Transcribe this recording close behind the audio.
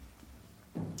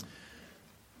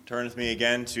Turn with me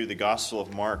again to the Gospel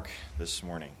of Mark this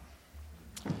morning.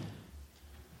 I'll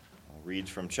read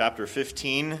from chapter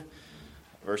 15,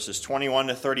 verses 21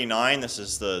 to 39. This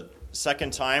is the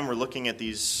second time we're looking at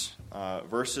these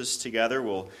verses together.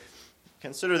 We'll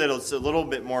consider that it's a little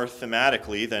bit more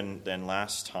thematically than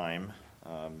last time,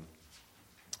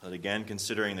 but again,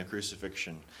 considering the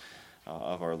crucifixion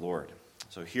of our Lord.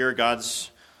 So hear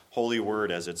God's holy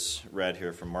word as it's read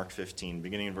here from Mark 15,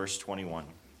 beginning in verse 21.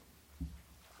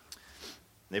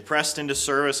 They pressed into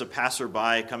service a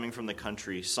passerby coming from the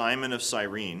country, Simon of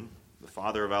Cyrene, the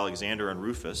father of Alexander and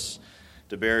Rufus,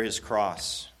 to bear his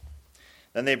cross.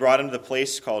 Then they brought him to the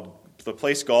place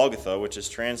Golgotha, which is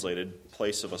translated,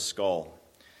 place of a skull.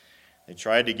 They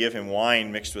tried to give him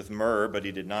wine mixed with myrrh, but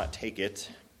he did not take it,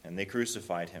 and they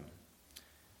crucified him,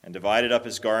 and divided up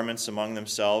his garments among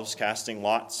themselves, casting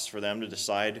lots for them to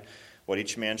decide what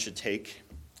each man should take.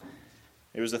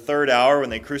 It was the third hour when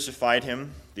they crucified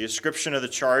him. The inscription of the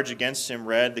charge against him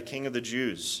read, "The King of the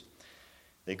Jews."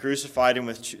 They crucified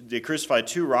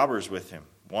two robbers with him,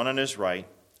 one on his right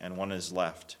and one on his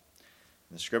left.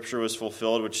 And the scripture was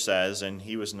fulfilled, which says, "And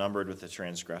he was numbered with the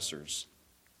transgressors."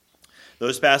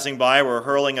 Those passing by were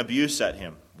hurling abuse at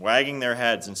him, wagging their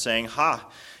heads and saying, "Ha,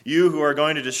 you who are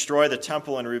going to destroy the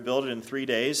temple and rebuild it in 3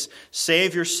 days,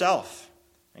 save yourself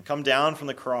and come down from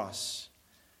the cross."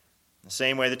 In the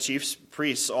same way, the chief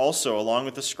priests also, along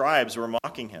with the scribes, were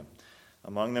mocking him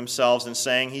among themselves and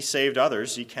saying, "He saved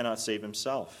others, he cannot save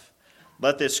himself.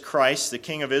 Let this Christ, the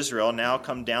King of Israel, now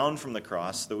come down from the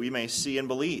cross, that we may see and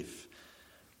believe."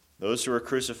 Those who were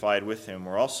crucified with him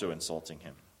were also insulting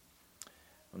him.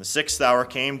 When the 6th hour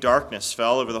came, darkness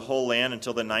fell over the whole land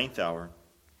until the 9th hour.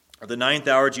 At the 9th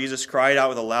hour, Jesus cried out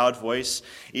with a loud voice,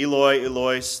 "Eloi,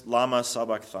 Eloi, lama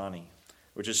sabachthani,"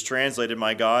 which is translated,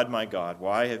 my God,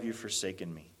 why have you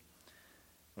forsaken me?"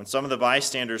 When some of the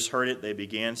bystanders heard it, they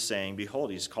began saying,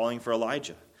 "Behold, he's calling for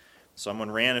Elijah."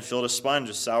 Someone ran and filled a sponge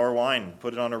with sour wine,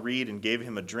 put it on a reed, and gave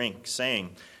him a drink,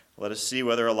 saying, "Let us see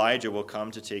whether Elijah will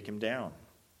come to take him down."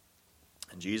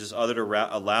 And Jesus uttered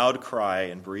a loud cry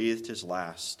and breathed his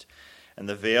last, and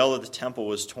the veil of the temple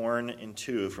was torn in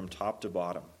two from top to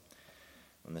bottom.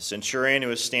 When the centurion who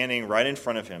was standing right in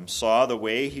front of him saw the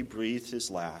way he breathed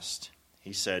his last,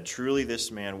 he said, "Truly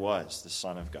this man was the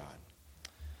Son of God."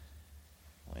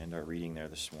 We'll end our reading there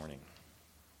this morning.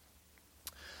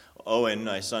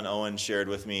 My son Owen, shared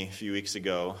with me a few weeks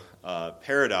ago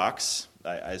paradox.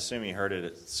 I assume he heard it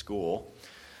at school.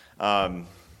 And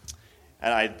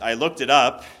I looked it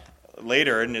up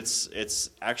later, and it's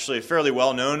actually a fairly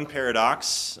well-known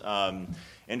paradox.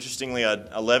 Interestingly, an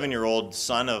 11-year-old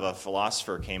son of a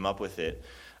philosopher came up with it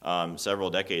several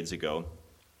decades ago.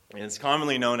 And it's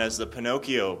commonly known as the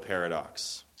Pinocchio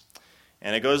paradox.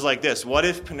 And it goes like this. What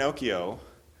if Pinocchio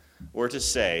were to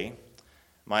say,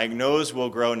 "My nose will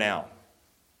grow now"?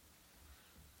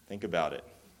 Think about it.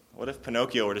 What if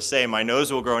Pinocchio were to say, "My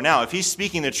nose will grow now"? If he's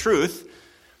speaking the truth,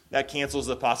 that cancels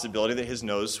the possibility that his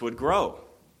nose would grow,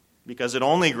 because it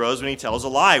only grows when he tells a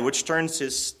lie, which turns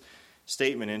his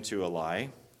statement into a lie,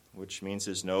 which means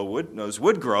his nose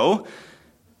would grow,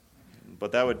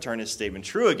 but that would turn his statement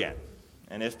true again.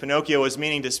 And if Pinocchio was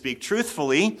meaning to speak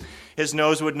truthfully, his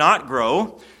nose would not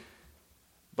grow,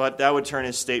 but that would turn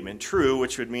his statement true,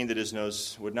 which would mean that his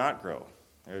nose would not grow.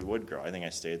 Or it would grow. I think I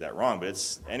stated that wrong,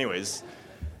 but anyways.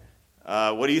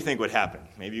 What do you think would happen?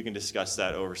 Maybe you can discuss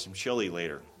that over some chili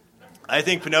later. I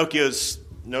think Pinocchio's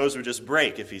nose would just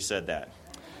break if he said that.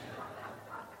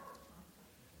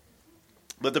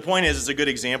 But the point is, it's a good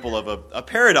example of a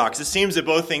paradox. It seems that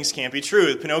both things can't be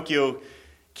true. Pinocchio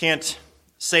can't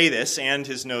say this and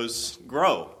his nose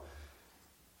grow.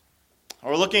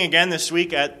 We're looking again this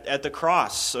week at the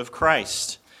cross of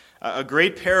Christ, a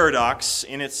great paradox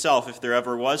in itself, if there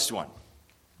ever was one.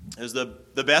 It was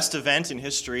the best event in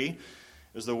history. It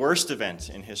was the worst event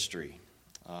in history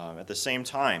at the same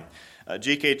time.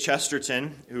 G.K.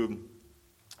 Chesterton, who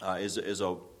is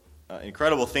an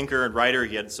incredible thinker and writer,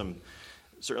 he had some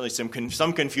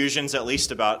confusions at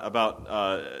least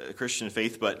about Christian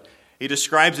faith, but he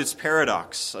describes its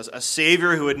paradox: a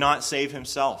Savior who would not save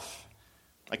himself,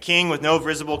 a king with no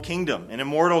visible kingdom, an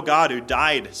immortal God who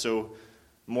died so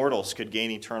mortals could gain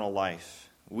eternal life,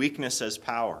 weakness as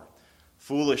power,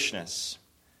 foolishness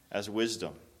as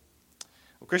wisdom.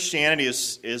 Well, Christianity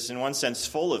is in one sense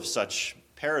full of such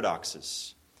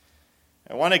paradoxes.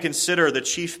 I want to consider the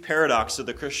chief paradox of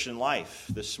the Christian life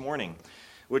this morning,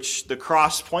 which the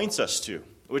cross points us to,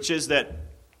 which is that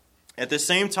at the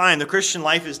same time, the Christian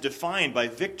life is defined by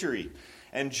victory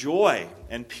and joy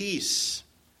and peace.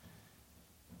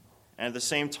 And at the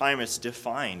same time, it's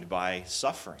defined by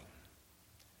suffering.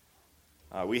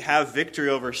 We have victory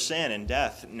over sin and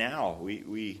death now.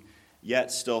 We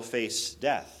yet still face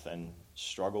death and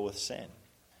struggle with sin.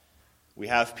 We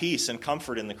have peace and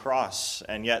comfort in the cross,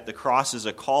 and yet the cross is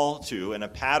a call to and a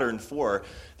pattern for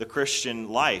the Christian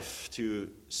life to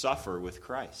suffer with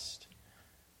Christ.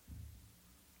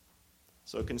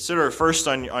 So consider first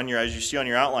on your, as you see on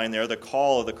your outline there, the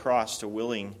call of the cross to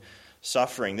willing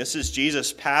suffering. This is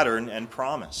Jesus' pattern and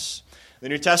promise. The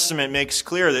New Testament makes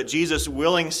clear that Jesus'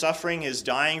 willing suffering, his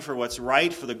dying for what's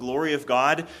right, for the glory of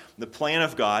God, the plan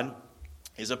of God,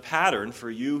 is a pattern for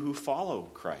you who follow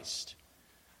Christ.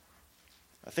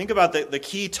 Think about the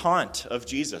key taunt of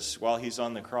Jesus while he's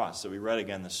on the cross that we read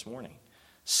again this morning.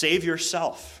 Save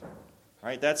yourself.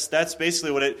 Right? That's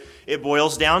basically what it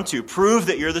boils down to. Prove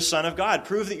that you're the Son of God.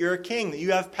 Prove that you're a king, that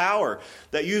you have power,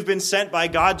 that you've been sent by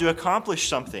God to accomplish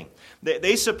something.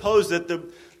 They suppose that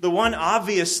the one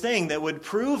obvious thing that would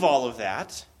prove all of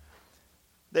that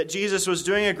Jesus was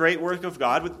doing a great work of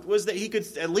God, was that he could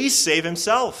at least save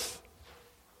himself.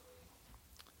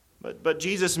 But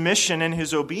Jesus' mission and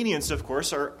his obedience, of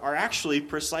course, are actually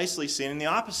precisely seen in the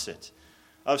opposite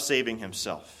of saving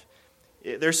himself.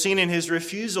 They're seen in his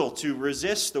refusal to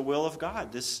resist the will of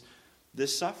God, this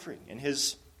suffering, and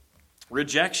his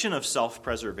rejection of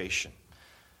self-preservation.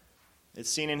 It's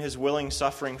seen in his willing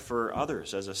suffering for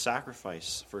others as a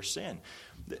sacrifice for sin.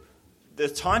 The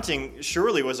taunting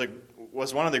surely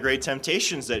was one of the great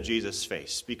temptations that Jesus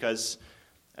faced, because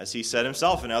as he said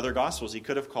himself in other Gospels, he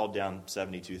could have called down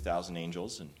 72,000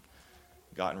 angels and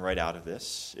gotten right out of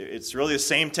this. It's really the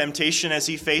same temptation as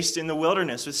he faced in the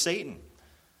wilderness with Satan.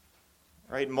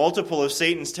 Right? Multiple of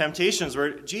Satan's temptations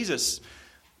were, Jesus,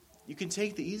 you can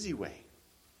take the easy way.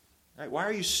 Right? Why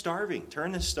are you starving?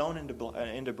 Turn the stone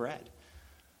into bread.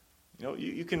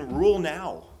 You can rule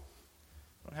now.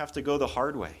 You don't have to go the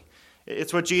hard way.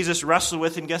 It's what Jesus wrestled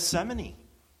with in Gethsemane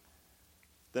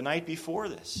the night before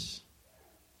this.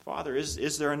 Father,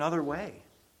 is there another way?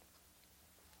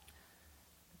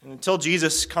 And until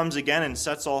Jesus comes again and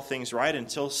sets all things right,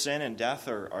 until sin and death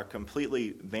are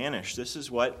completely banished, this is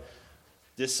what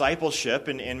discipleship,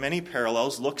 in many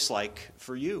parallels, looks like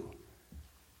for you.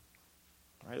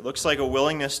 Right? It looks like a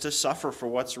willingness to suffer for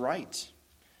what's right.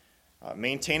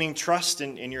 Maintaining trust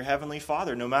in your Heavenly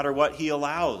Father, no matter what He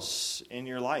allows in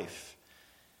your life.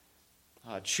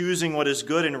 Choosing what is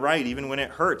good and right, even when it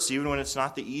hurts, even when it's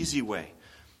not the easy way.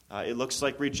 It looks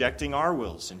like rejecting our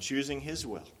wills and choosing His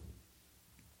will.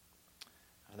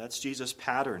 That's Jesus'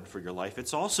 pattern for your life.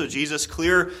 It's also Jesus'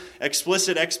 clear,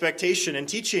 explicit expectation and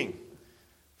teaching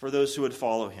for those who would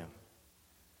follow Him.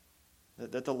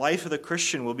 That the life of the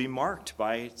Christian will be marked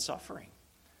by suffering.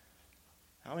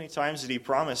 How many times did He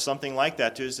promise something like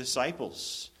that to His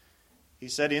disciples? He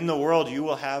said, in the world you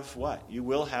will have what? You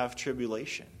will have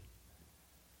tribulation.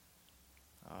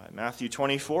 In Matthew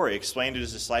 24, He explained to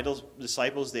His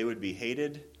disciples they would be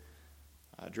hated,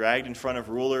 dragged in front of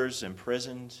rulers,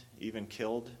 imprisoned, even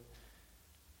killed.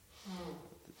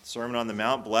 The Sermon on the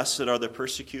Mount, blessed are the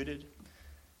persecuted.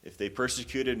 If they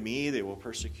persecuted me, they will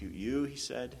persecute you, He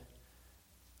said.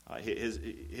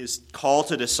 His call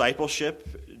to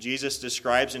discipleship, Jesus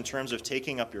describes in terms of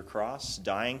taking up your cross,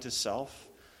 dying to self,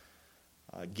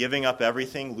 giving up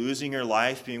everything, losing your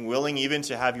life, being willing even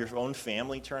to have your own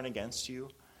family turn against you,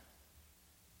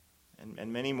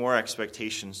 and many more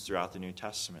expectations throughout the New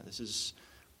Testament. This is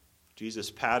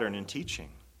Jesus' pattern in teaching.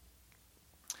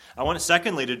 I want,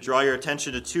 secondly, to draw your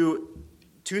attention to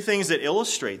two things that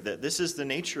illustrate that this is the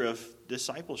nature of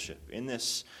discipleship in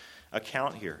this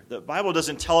account here. The Bible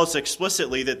doesn't tell us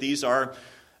explicitly that these are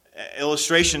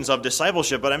illustrations of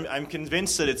discipleship, but I'm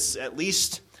convinced that it's at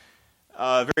least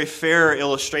a very fair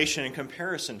illustration and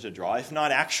comparison to draw, if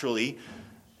not actually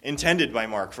intended by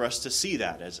Mark for us to see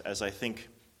that, as I think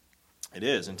it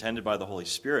is, intended by the Holy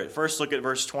Spirit. First, look at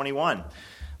verse 21,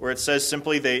 where it says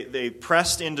simply, they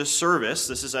pressed into service.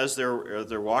 This is as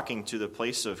they're walking to the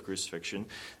place of crucifixion.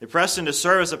 They pressed into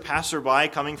service a passerby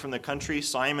coming from the country,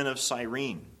 Simon of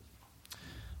Cyrene.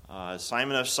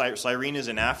 Simon of Cyrene is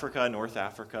in Africa, North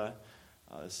Africa.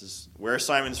 This is where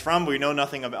Simon's from, but we know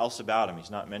nothing else about him.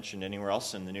 He's not mentioned anywhere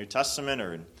else in the New Testament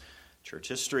or in church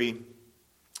history.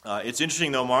 It's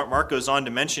interesting, though, Mark goes on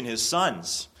to mention his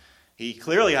sons. He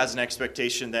clearly has an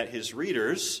expectation that his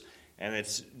readers, and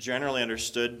it's generally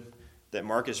understood that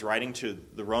Mark is writing to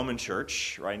the Roman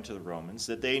church, writing to the Romans,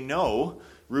 that they know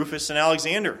Rufus and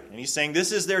Alexander. And he's saying,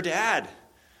 this is their dad.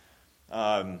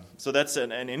 So that's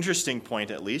an interesting point,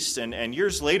 at least. And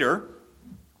years later,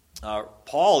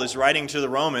 Paul is writing to the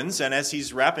Romans, and as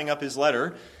he's wrapping up his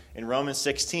letter in Romans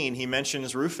 16, he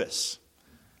mentions Rufus.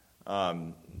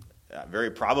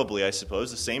 Very probably, I suppose,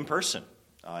 the same person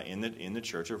in the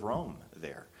Church of Rome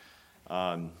there.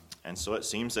 And so it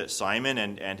seems that Simon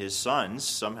and his sons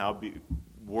somehow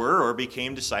were or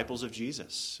became disciples of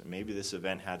Jesus. And maybe this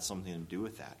event had something to do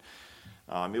with that.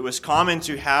 It was common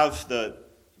to have the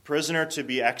prisoner to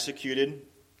be executed,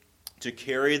 to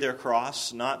carry their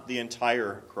cross, not the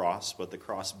entire cross, but the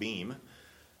cross beam,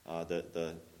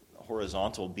 the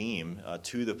horizontal beam,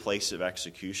 to the place of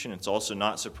execution. It's also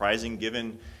not surprising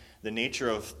given the nature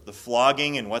of the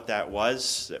flogging and what that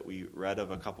was that we read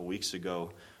of a couple weeks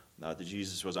ago, that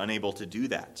Jesus was unable to do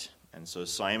that. And so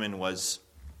Simon was,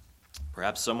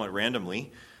 perhaps somewhat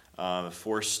randomly,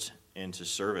 forced into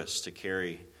service to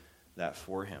carry that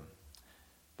for him.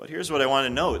 But here's what I want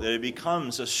to note, that it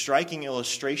becomes a striking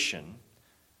illustration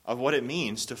of what it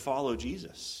means to follow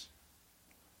Jesus.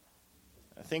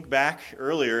 I think back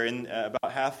earlier,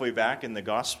 about halfway back in the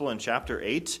Gospel in chapter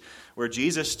 8, where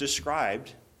Jesus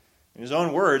described, in his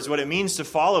own words, what it means to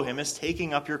follow him as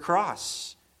taking up your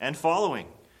cross and following.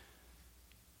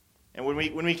 And when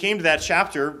we came to that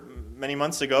chapter many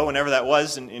months ago, whenever that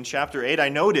was, in chapter 8, I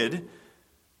noted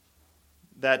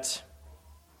that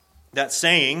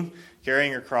saying,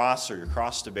 carrying your cross or your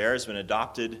cross to bear, has been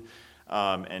adopted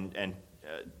and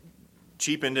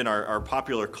cheapened in our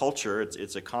popular culture.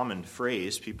 It's a common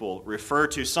phrase. People refer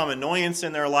to some annoyance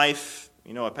in their life,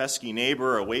 a pesky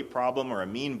neighbor, a weight problem, or a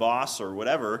mean boss, or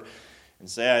whatever, and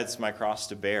say, it's my cross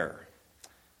to bear.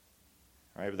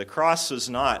 Right? But the cross was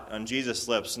not, on Jesus'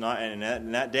 lips, not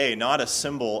in that day, not a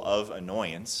symbol of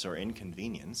annoyance or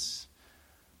inconvenience.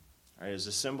 Right? It was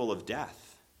a symbol of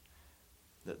death.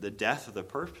 The death of the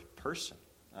person.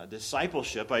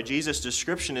 Discipleship, by Jesus'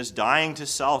 description, is dying to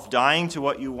self, dying to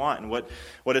what you want and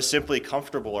what is simply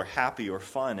comfortable or happy or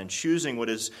fun, and choosing what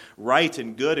is right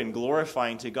and good and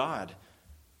glorifying to God,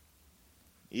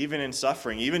 even in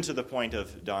suffering, even to the point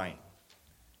of dying.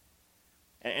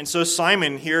 And so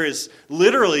Simon here is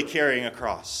literally carrying a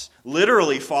cross,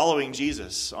 literally following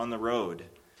Jesus on the road,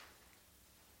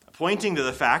 pointing to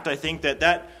the fact, I think,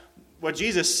 that what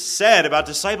Jesus said about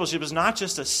discipleship is not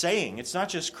just a saying. It's not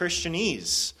just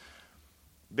Christianese.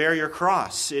 Bear your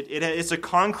cross. It's a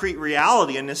concrete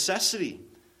reality, a necessity,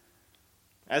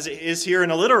 as it is here in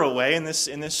a literal way in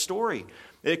this story.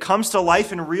 It comes to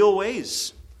life in real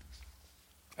ways.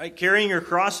 Right? Carrying your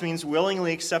cross means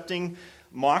willingly accepting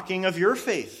mocking of your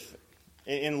faith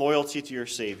in loyalty to your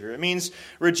Savior. It means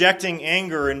rejecting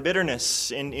anger and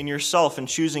bitterness in yourself and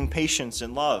choosing patience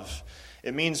and love.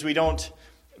 It means we don't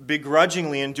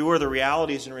begrudgingly endure the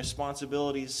realities and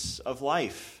responsibilities of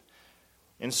life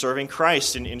in serving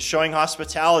Christ, in showing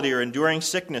hospitality or enduring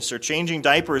sickness or changing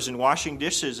diapers and washing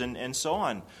dishes and so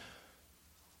on.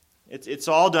 It's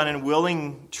all done in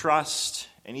willing trust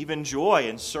and even joy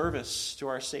and service to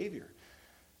our Savior.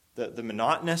 The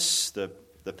monotonous, the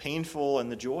painful,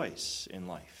 and the joys in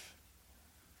life.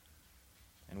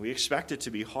 And we expect it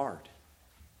to be hard.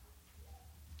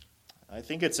 I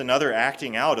think it's another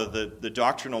acting out of the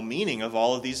doctrinal meaning of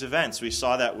all of these events. We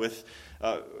saw that with,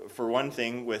 for one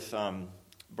thing, with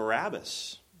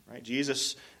Barabbas, right?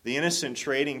 Jesus, the innocent,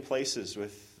 trading places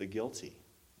with the guilty,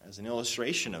 as an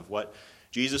illustration of what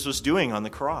Jesus was doing on the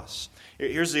cross.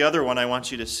 Here's the other one I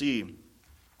want you to see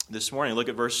this morning. Look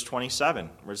at verse 27,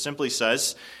 where it simply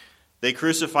says, they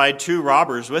crucified 2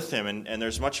 robbers with him, and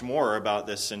there's much more about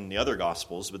this in the other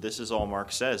Gospels, but this is all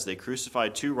Mark says. They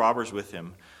crucified 2 robbers with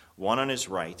him, one on his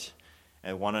right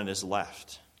and one on his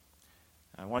left.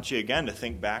 I want you again to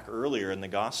think back earlier in the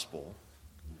gospel.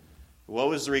 What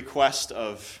was the request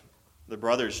of the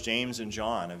brothers James and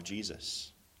John of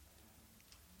Jesus?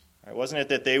 Wasn't it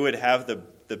that they would have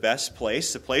the best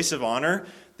place, the place of honor?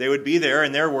 They would be there,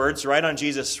 in their words, right on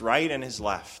Jesus' right and his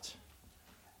left.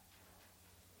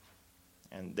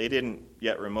 And they didn't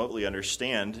yet remotely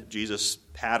understand Jesus'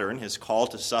 pattern, his call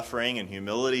to suffering and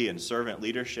humility and servant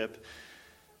leadership.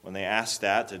 When they asked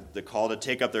that, the call to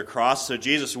take up their cross. So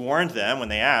Jesus warned them when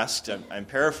they asked, I'm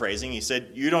paraphrasing, he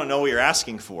said, you don't know what you're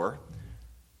asking for.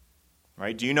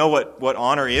 Right? Do you know what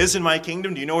honor is in my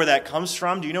kingdom? Do you know where that comes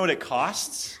from? Do you know what it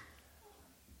costs?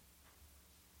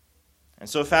 And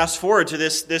so fast forward to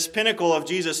this pinnacle of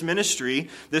Jesus' ministry,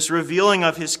 this revealing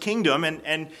of his kingdom,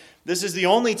 and this is the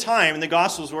only time in the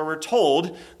Gospels where we're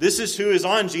told this is who is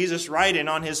on Jesus' right and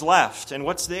on his left. And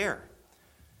what's there?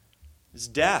 It's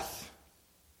death.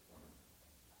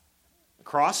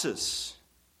 Crosses.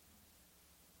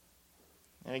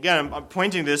 And again, I'm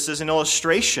pointing to this as an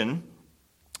illustration.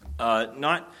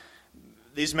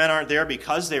 These men aren't there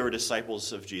because they were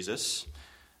disciples of Jesus,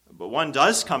 but one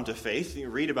does come to faith. You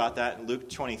read about that in Luke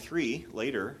 23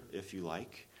 later, if you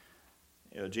like.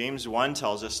 James 1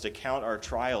 tells us to count our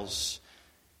trials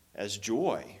as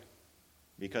joy,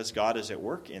 because God is at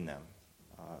work in them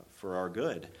for our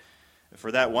good.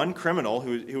 For that one criminal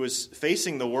who was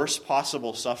facing the worst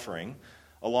possible suffering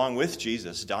along with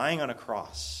Jesus, dying on a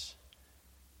cross,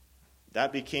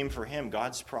 that became for him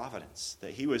God's providence,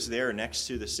 that he was there next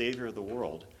to the Savior of the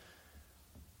world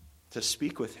to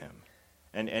speak with him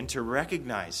and to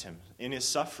recognize him in his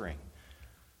suffering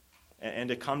and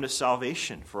to come to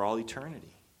salvation for all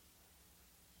eternity.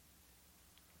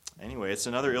 Anyway, it's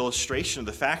another illustration of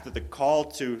the fact that the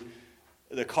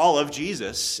call of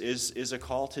Jesus is a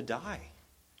call to die,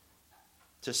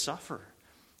 to suffer.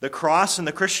 The cross and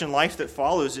the Christian life that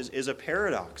follows is a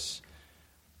paradox.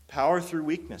 Power through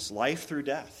weakness, life through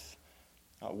death,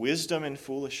 wisdom and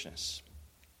foolishness.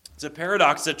 It's a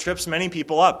paradox that trips many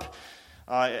people up.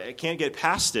 It can't get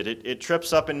past it. It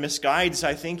trips up and misguides,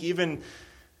 I think, even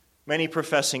many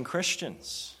professing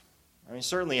Christians. I mean,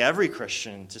 certainly every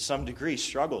Christian, to some degree,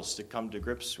 struggles to come to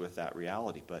grips with that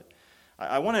reality. But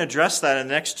I want to address that in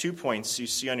the next 2 points you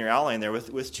see on your outline there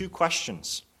with 2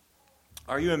 questions.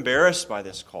 Are you embarrassed by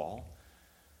this call?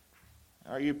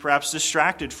 Are you perhaps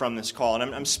distracted from this call?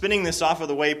 And I'm spinning this off of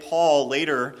the way Paul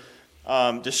later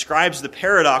describes the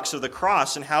paradox of the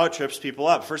cross and how it trips people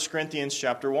up. 1 Corinthians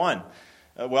chapter 1,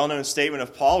 a well-known statement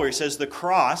of Paul where he says, the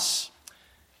cross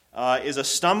is a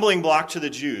stumbling block to the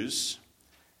Jews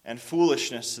and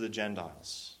foolishness to the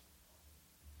Gentiles.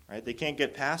 Right? They can't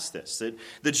get past this.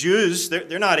 The Jews,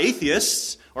 they're not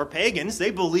atheists or pagans.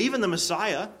 They believe in the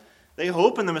Messiah. They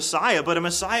hope in the Messiah, but a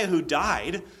Messiah who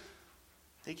died,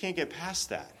 they can't get past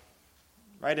that.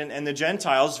 Right? And the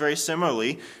Gentiles, very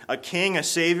similarly, a king, a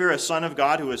savior, a son of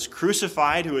God who was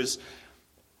crucified, who was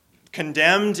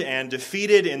condemned and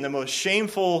defeated in the most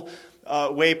shameful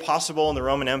way possible in the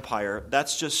Roman Empire,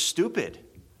 that's just stupid.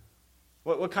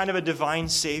 What kind of a divine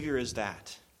Savior is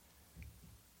that?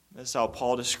 That's how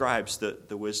Paul describes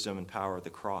the wisdom and power of the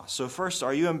cross. So first,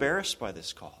 are you embarrassed by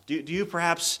this call? Do you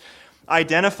perhaps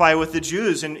identify with the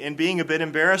Jews in being a bit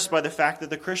embarrassed by the fact that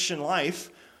the Christian life,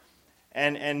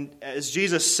 and as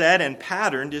Jesus said and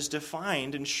patterned, is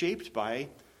defined and shaped by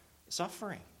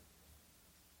suffering?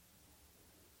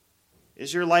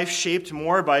 Is your life shaped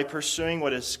more by pursuing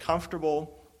what is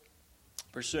comfortable,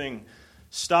 pursuing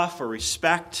stuff or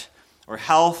respect or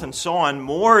health and so on,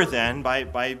 more than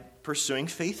by pursuing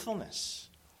faithfulness,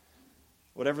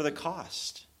 whatever the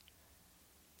cost?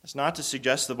 It's not to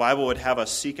suggest the Bible would have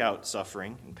us seek out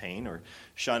suffering and pain or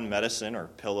shun medicine or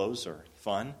pillows or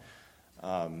fun,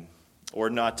 or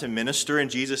not to minister in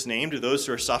Jesus' name to those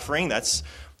who are suffering. That's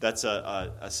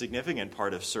a significant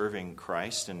part of serving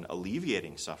Christ and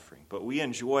alleviating suffering. But we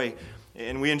enjoy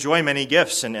many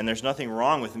gifts, and there's nothing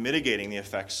wrong with mitigating the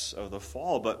effects of the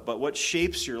fall. But what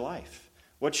shapes your life?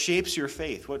 What shapes your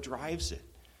faith? What drives it?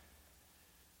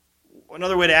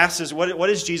 Another way to ask is, what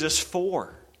is Jesus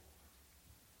for?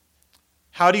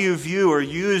 How do you view or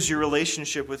use your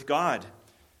relationship with God?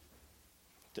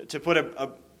 To put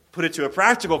it to a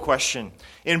practical question,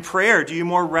 in prayer, do you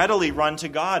more readily run to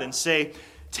God and say,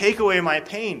 take away my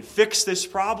pain, fix this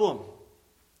problem,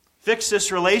 fix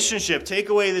this relationship, take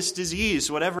away this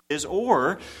disease, whatever it is?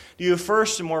 Or do you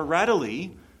first and more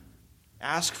readily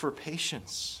ask for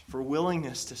patience, for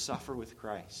willingness to suffer with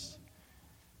Christ,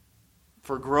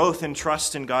 for growth and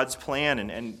trust in God's plan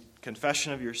and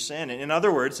confession of your sin? And in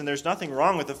other words, and there's nothing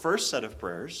wrong with the first set of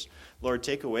prayers, Lord,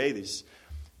 take away these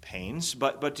pains,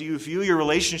 but do you view your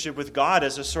relationship with God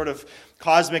as a sort of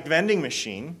cosmic vending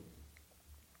machine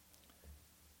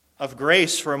of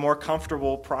grace for a more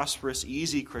comfortable, prosperous,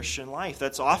 easy Christian life?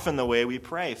 That's often the way we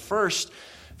pray. First,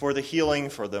 for the healing,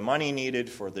 for the money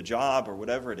needed, for the job, or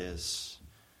whatever it is.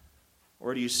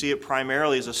 Or do you see it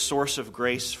primarily as a source of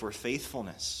grace for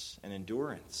faithfulness and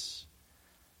endurance?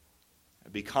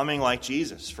 Becoming like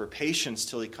Jesus, for patience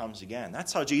till he comes again.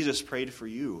 That's how Jesus prayed for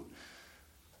you.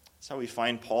 That's how we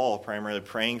find Paul primarily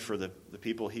praying for the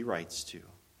people he writes to.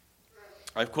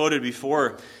 I've quoted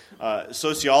before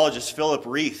sociologist Philip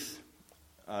Reith,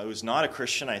 who's not a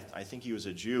Christian. I think he was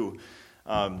a Jew,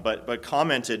 but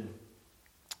commented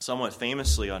somewhat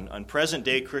famously on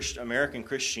present-day American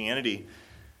Christianity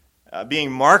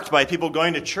being marked by people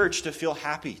going to church to feel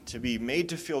happy, to be made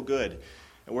to feel good.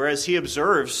 Whereas he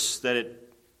observes that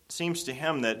it seems to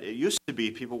him that it used to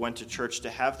be people went to church to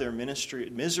have their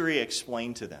misery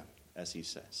explained to them, as he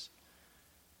says.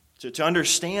 To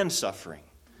understand suffering,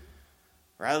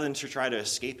 rather than to try to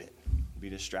escape it, be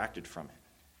distracted from it.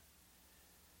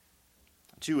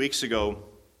 2 weeks ago,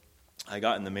 I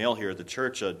got in the mail here at the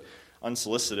church,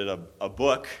 unsolicited, a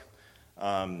book.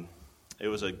 It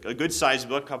was a good-sized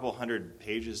book, a couple hundred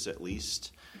pages at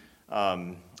least.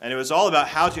 And it was all about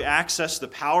how to access the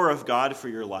power of God for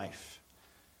your life.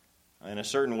 in a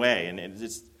certain way, and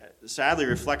it sadly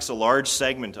reflects a large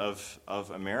segment of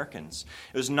Americans.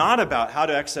 It was not about how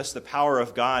to access the power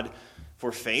of God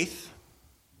for faith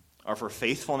or for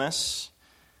faithfulness,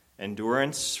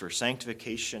 endurance, for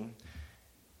sanctification.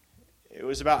 It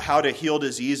was about how to heal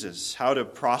diseases, how to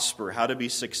prosper, how to be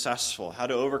successful, how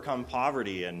to overcome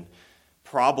poverty and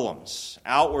problems,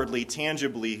 outwardly,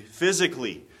 tangibly,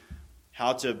 physically,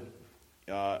 how to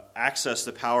access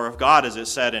the power of God, as it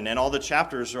said. And all the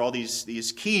chapters are all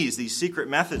these keys, these secret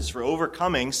methods for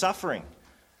overcoming suffering.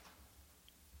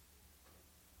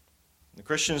 The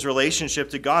Christian's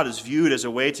relationship to God is viewed as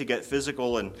a way to get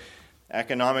physical and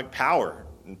economic power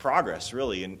and progress,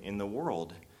 really, in the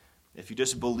world. If you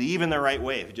just believe in the right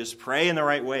way, if you just pray in the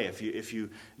right way, if you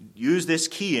use this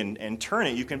key and turn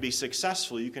it, you can be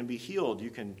successful, you can be healed, you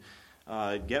can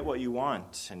get what you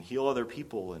want and heal other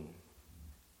people. And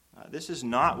this is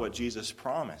not what Jesus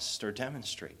promised or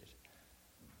demonstrated.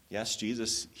 Yes,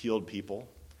 Jesus healed people,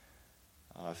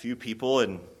 a few people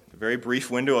in a very brief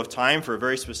window of time for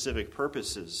very specific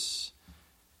purposes.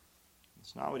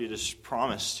 It's not what he just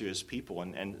promised to his people.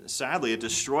 And sadly, it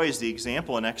destroys the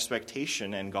example and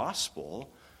expectation and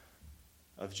gospel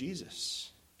of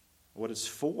Jesus, what it's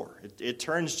for. It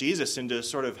turns Jesus into a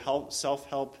sort of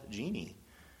self-help genie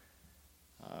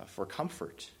for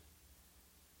comfort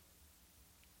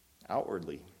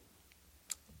outwardly.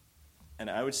 And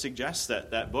I would suggest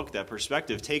that book, that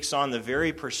perspective, takes on the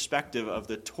very perspective of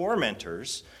the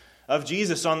tormentors of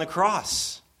Jesus on the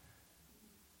cross.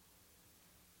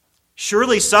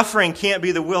 Surely suffering can't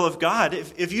be the will of God.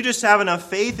 If you just have enough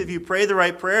faith, if you pray the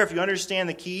right prayer, if you understand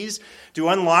the keys to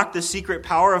unlock the secret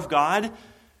power of God,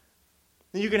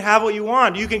 then you can have what you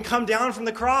want. You can come down from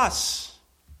the cross.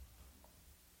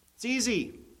 It's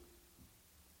easy.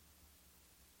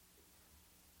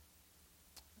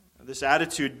 This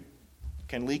attitude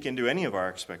can leak into any of our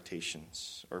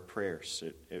expectations or prayers.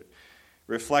 It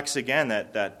reflects again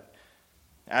that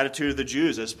attitude of the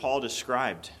Jews, as Paul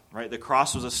described, right? The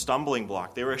cross was a stumbling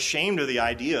block. They were ashamed of the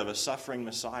idea of a suffering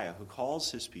Messiah who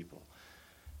calls his people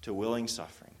to willing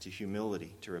suffering, to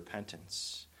humility, to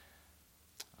repentance.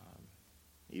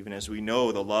 Even as we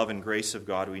know the love and grace of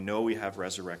God, we know we have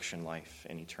resurrection life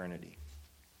and eternity.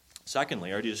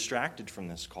 Secondly, are you distracted from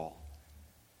this call?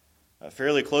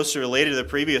 Fairly closely related to the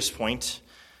previous point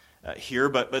here,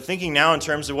 but thinking now in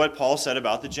terms of what Paul said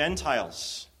about the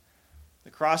Gentiles. The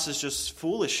cross is just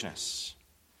foolishness.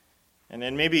 And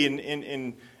then maybe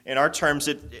in our terms,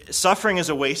 suffering is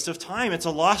a waste of time. It's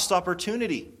a lost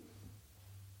opportunity.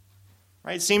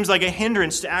 Right? It seems like a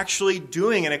hindrance to actually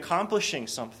doing and accomplishing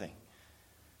something.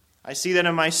 I see that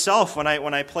in myself when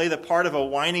I play the part of a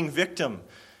whining victim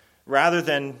rather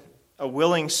than a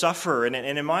willing sufferer. And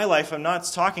in my life, I'm not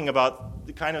talking about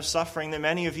the kind of suffering that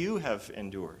many of you have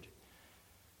endured.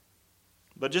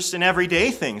 But just in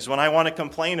everyday things, when I want to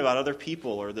complain about other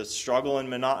people or the struggle and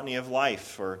monotony of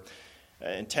life or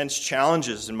intense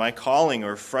challenges in my calling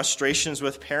or frustrations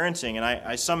with parenting, and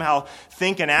I somehow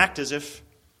think and act as if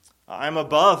I'm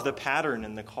above the pattern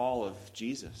and the call of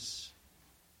Jesus,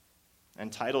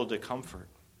 entitled to comfort,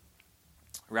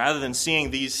 rather than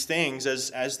seeing these things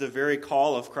as the very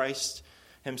call of Christ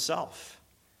himself.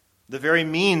 The very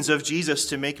means of Jesus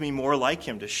to make me more like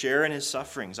him, to share in his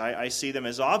sufferings. I see them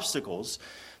as obstacles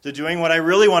to doing what I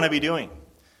really want to be doing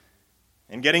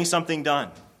and getting something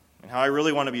done and how I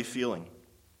really want to be feeling.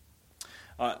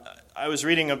 I was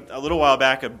reading a little while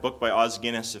back a book by Os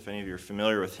Guinness, if any of you are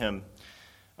familiar with him.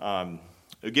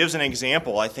 It gives an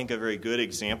example, I think a very good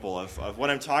example, of what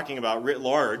I'm talking about writ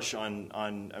large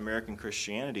on American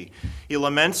Christianity. He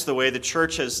laments the way the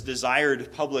church has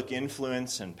desired public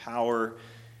influence and power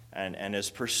and has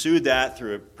pursued that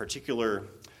through a particular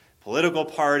political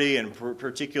party and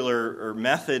particular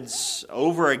methods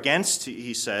over against,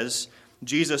 he says,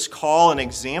 Jesus' call and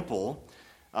example,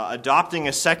 adopting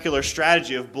a secular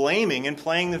strategy of blaming and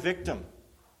playing the victim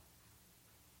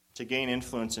to gain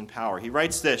influence and power. He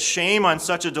writes this: "Shame on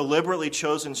such a deliberately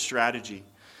chosen strategy.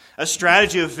 A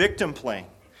strategy of victim playing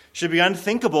should be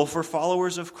unthinkable for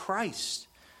followers of Christ.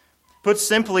 Put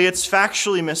simply, it's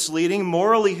factually misleading,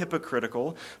 morally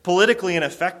hypocritical, politically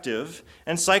ineffective,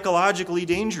 and psychologically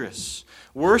dangerous.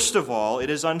 Worst of all, it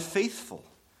is unfaithful.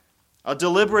 A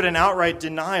deliberate and outright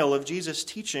denial of Jesus'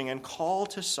 teaching and call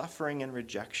to suffering and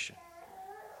rejection."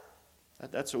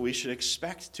 That's what we should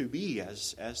expect to be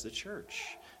as the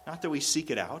church. Not that we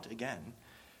seek it out, again.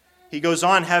 He goes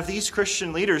on, "Have these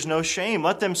Christian leaders no shame?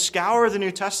 Let them scour the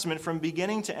New Testament from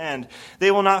beginning to end. They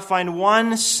will not find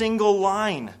one single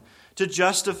line to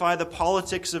justify the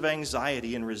politics of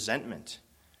anxiety and resentment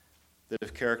that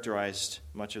have characterized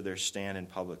much of their stand in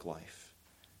public life."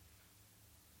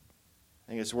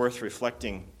 think it's worth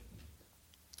reflecting.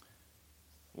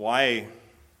 Why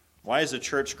is the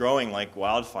church growing like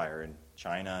wildfire in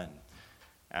China and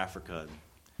Africa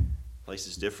and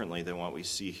places differently than what we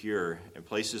see here, in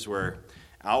places where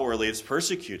outwardly it's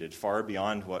persecuted far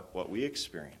beyond what we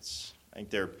experience? I think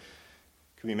there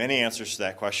could be many answers to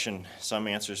that question. Some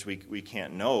answers we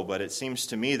can't know, but it seems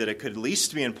to me that it could at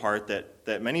least be in part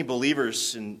that many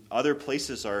believers in other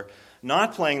places are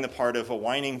not playing the part of a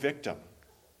whining victim,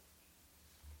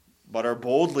 but are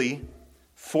boldly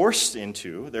forced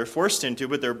into,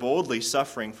 but they're boldly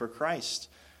suffering for Christ,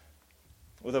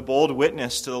 with a bold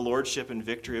witness to the lordship and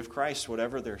victory of Christ,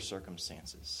 whatever their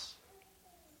circumstances.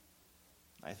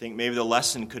 I think maybe the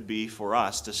lesson could be for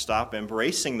us to stop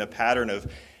embracing the pattern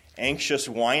of anxious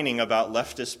whining about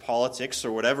leftist politics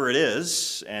or whatever it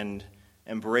is, and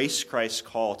embrace Christ's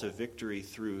call to victory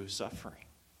through suffering.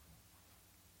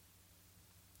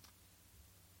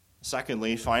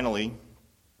 Secondly, finally,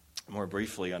 more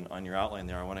briefly on your outline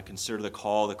there, I want to consider the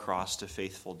call of the cross to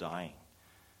faithful dying.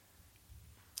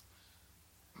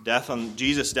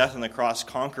 Jesus' death on the cross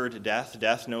conquered death.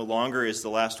 Death no longer is the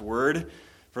last word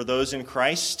for those in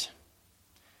Christ.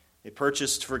 It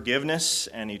purchased forgiveness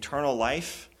and eternal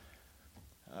life.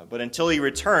 But until he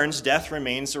returns, death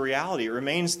remains a reality. It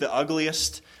remains the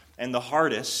ugliest and the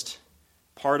hardest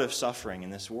part of suffering in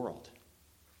this world.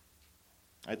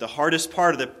 Right? The hardest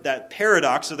part of that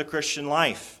paradox of the Christian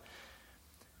life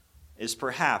is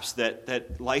perhaps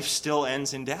that life still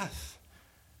ends in death.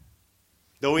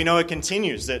 Though we know it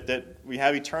continues, that we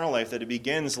have eternal life, that it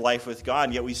begins life with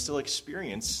God, yet we still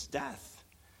experience death.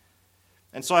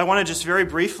 And so I want to just very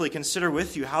briefly consider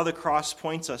with you how the cross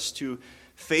points us to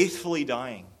faithfully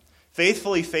dying,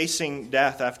 faithfully facing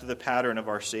death after the pattern of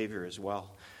our Savior as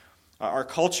well. Our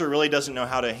culture really doesn't know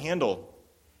how to handle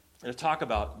or to talk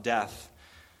about death.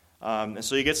 And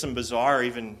so you get some bizarre,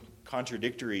 even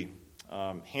contradictory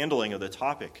handling of the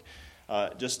topic.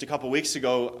 Just a couple weeks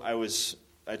ago,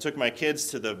 I took my kids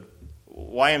to the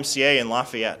YMCA in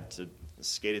Lafayette to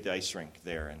skate at the ice rink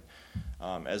there.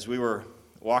 And as we were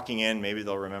walking in, maybe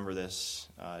they'll remember this,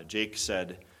 Jake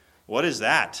said, "What is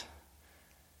that?"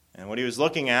 And what he was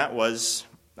looking at was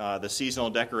the seasonal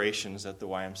decorations that the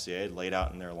YMCA had laid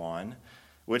out in their lawn,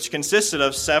 which consisted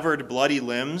of severed bloody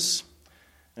limbs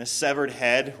and a severed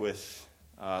head with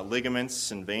ligaments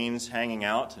and veins hanging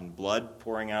out and blood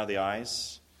pouring out of the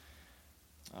eyes.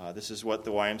 This is what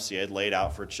the YMCA had laid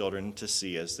out for children to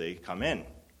see as they come in.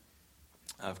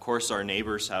 Of course, our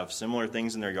neighbors have similar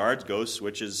things in their yards: ghosts,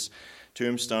 witches,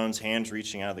 tombstones, hands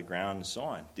reaching out of the ground, and so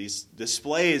on. These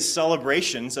displays,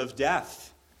 celebrations of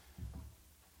death,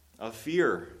 of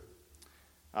fear.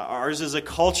 Ours is a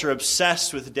culture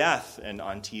obsessed with death and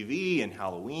on TV and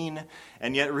Halloween,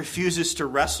 and yet refuses to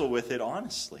wrestle with it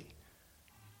honestly.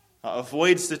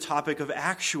 Avoids the topic of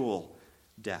actual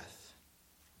death.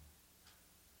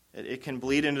 It can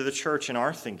bleed into the church in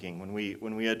our thinking when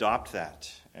we adopt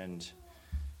that and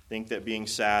think that being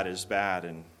sad is bad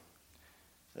and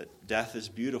that death is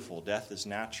beautiful, death is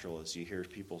natural, as you hear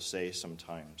people say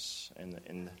sometimes.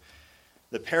 In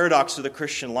the paradox of the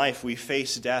Christian life, we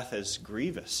face death as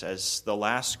grievous, as the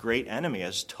last great enemy,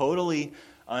 as totally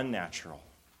unnatural.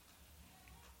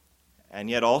 And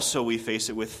yet also we face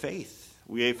it with faith.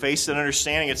 We face an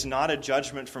understanding it's not a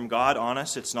judgment from God on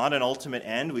us. It's not an ultimate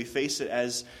end. We face it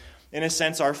as, in a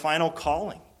sense, our final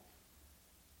calling.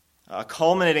 A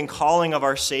culminating calling of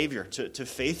our Savior to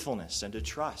faithfulness and to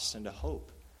trust and to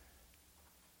hope.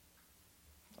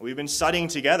 We've been studying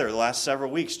together the last several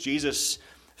weeks Jesus'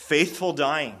 faithful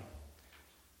dying,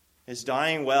 his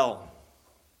dying well,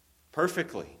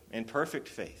 perfectly, in perfect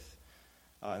faith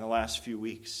in the last few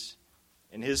weeks.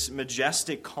 And his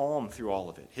majestic calm through all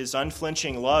of it, his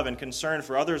unflinching love and concern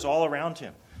for others all around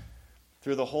him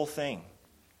through the whole thing.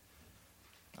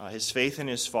 His faith in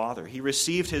his Father. He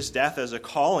received his death as a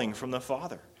calling from the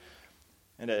Father.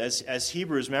 And as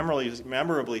Hebrews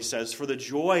memorably says, for the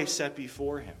joy set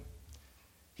before him,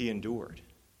 he endured.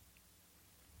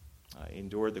 He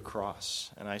endured the cross.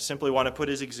 And I simply want to put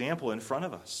his example in front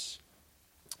of us.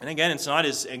 And again, it's not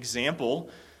his example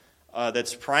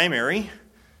that's primary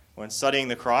when studying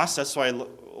the cross. That's why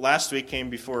last week came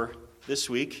before this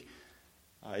week.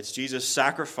 It's Jesus'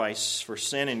 sacrifice for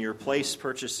sin in your place,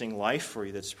 purchasing life for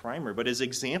you, that's primary. But his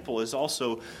example is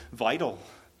also vital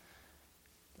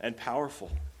and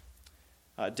powerful.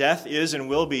 Death is and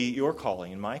will be your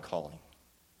calling and my calling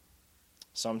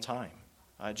sometime.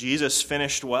 Jesus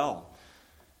finished well.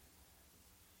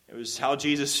 It was how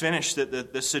Jesus finished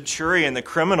that the centurion, the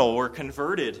criminal, were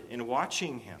converted in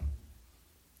watching him,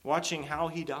 watching how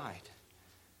he died.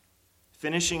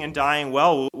 finishing and dying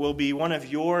well will be one of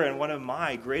your and one of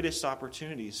my greatest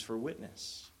opportunities for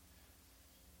witness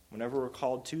whenever we're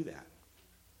called to that.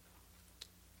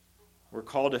 We're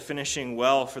called to finishing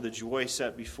well for the joy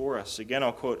set before us. Again,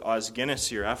 I'll quote Os Guinness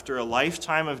here. After a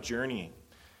lifetime of journeying,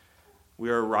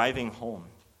 we are arriving home.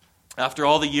 After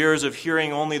all the years of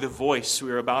hearing only the voice,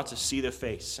 we are about to see the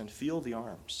face and feel the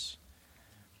arms.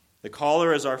 The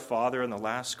caller is our Father, and the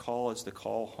last call is the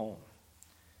call home.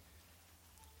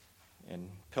 In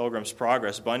Pilgrim's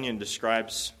Progress, Bunyan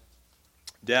describes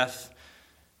death,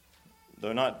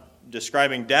 though not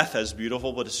describing death as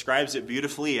beautiful, but describes it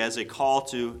beautifully as a call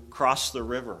to cross the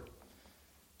river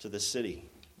to the city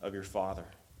of your Father,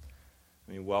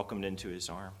 and be welcomed into his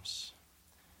arms.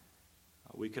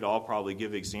 We could all probably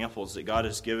give examples that God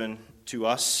has given to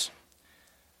us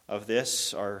of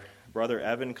this. Our brother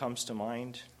Evan comes to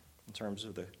mind in terms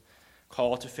of the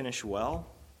call to finish well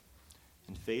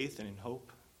in faith and in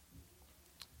hope.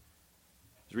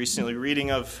 I was recently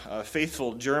reading of a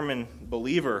faithful German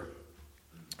believer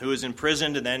who was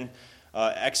imprisoned and then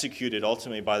executed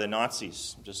ultimately by the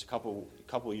Nazis just a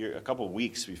couple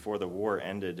weeks before the war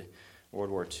ended,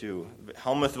 World War II.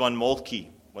 Helmuth von Moltke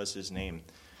was his name.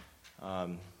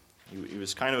 He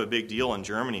was kind of a big deal in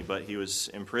Germany, but he was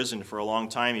imprisoned for a long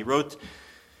time. He wrote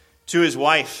to his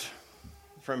wife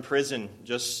from prison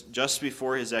just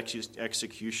before his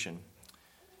execution.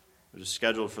 It was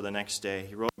scheduled for the next day.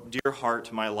 He wrote, "Dear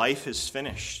heart, my life is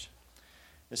finished.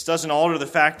 This doesn't alter the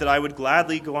fact that I would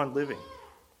gladly go on living,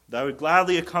 that I would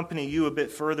gladly accompany you a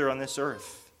bit further on this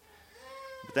earth.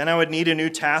 But then I would need a new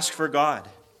task for God.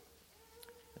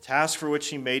 The task for which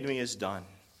he made me is done."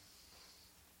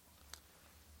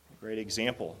 A great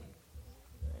example.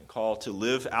 A call to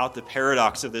live out the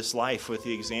paradox of this life with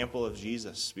the example of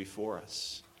Jesus before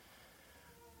us.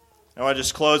 I want to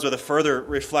just close with a further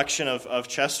reflection of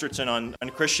Chesterton on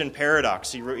Christian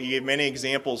paradox. He gave many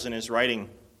examples in his writing.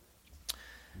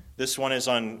 This one is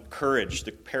on courage,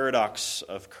 the paradox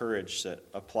of courage that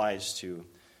applies to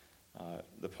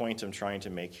the point I'm trying to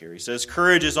make here. He says,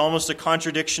 "Courage is almost a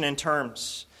contradiction in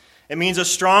terms. It means a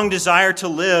strong desire to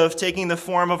live, taking the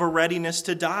form of a readiness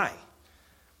to die.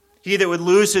 He that would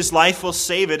lose his life will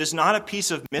save it is not a piece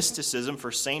of mysticism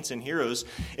for saints and heroes.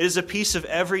 It is a piece of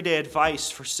everyday advice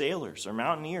for sailors or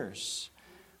mountaineers.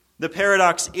 The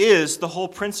paradox is the whole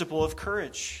principle of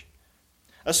courage.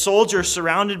 A soldier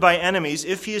surrounded by enemies,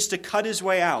 if he is to cut his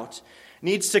way out,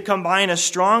 needs to combine a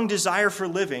strong desire for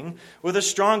living with a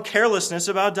strong carelessness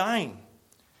about dying.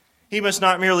 He must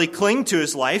not merely cling to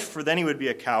his life, for then he would be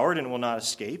a coward and will not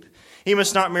escape. He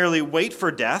must not merely wait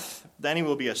for death, then he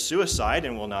will be a suicide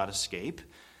and will not escape.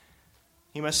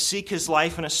 He must seek his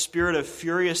life in a spirit of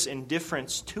furious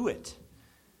indifference to it.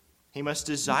 He must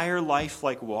desire life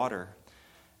like water,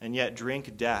 and yet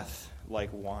drink death like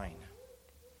wine.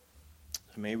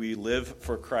 May we live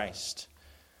for Christ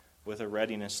with a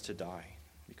readiness to die,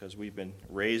 because we've been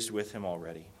raised with him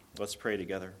already. Let's pray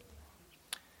together.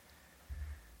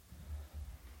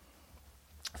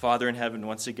 Father in heaven,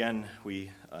 once again, we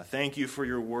thank you for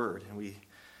your word, and we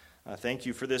thank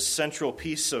you for this central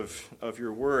piece of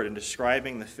your word in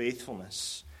describing the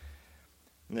faithfulness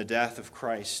and the death of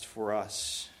Christ for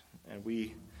us. And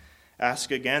we ask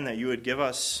again that you would give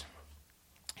us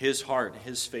his heart,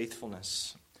 his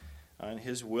faithfulness, and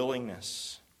his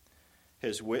willingness,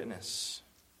 his witness.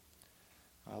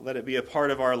 Let it be a part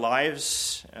of our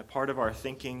lives, a part of our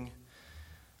thinking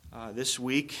this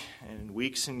week and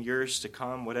weeks and years to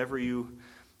come, whatever you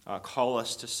call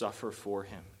us to suffer for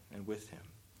him and with him.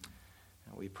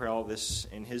 And we pray all this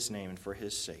in his name and for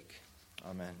his sake.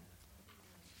 Amen.